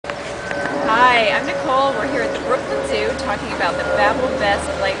Hi, I'm Nicole. We're here at the Brooklyn Zoo talking about the Babel Best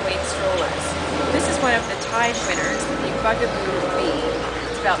lightweight strollers. This is one of the Tide winners, the Bugaboo Bee.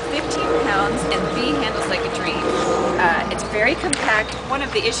 It's about 15 pounds and the bee handles like a dream. It's very compact. One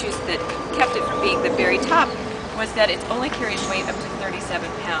of the issues that kept it from being the very top was that it only carries weight up to 37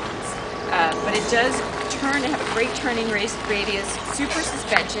 pounds. But it does have a great turning radius, super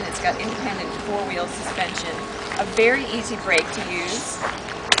suspension. It's got independent four-wheel suspension, a very easy brake to use.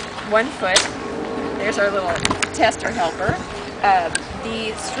 1 foot. There's our little tester helper.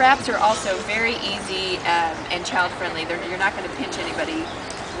 The straps are also very easy and child-friendly. You're not going to pinch anybody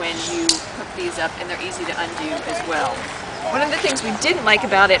when you hook these up, and they're easy to undo as well. One of the things we didn't like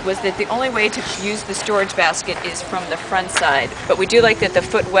about it was that the only way to use the storage basket is from the front side, but we do like that the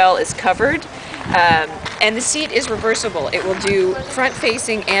footwell is covered, and the seat is reversible. It will do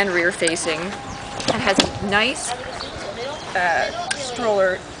front-facing and rear-facing. It has a nice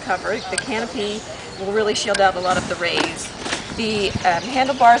stroller cover. The canopy will really shield out a lot of the rays. The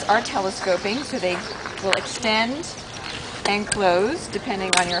handlebars are telescoping, so they will extend and close depending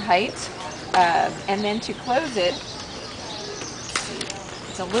on your height. And then to close it,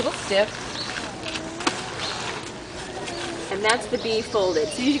 it's a little stiff. And that's the bee folded.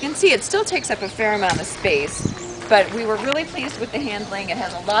 So you can see it still takes up a fair amount of space, but we were really pleased with the handling. It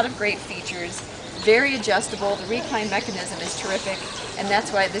has a lot of great features. Very adjustable. The recline mechanism is terrific, and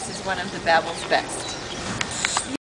that's why this is one of the Babel's best.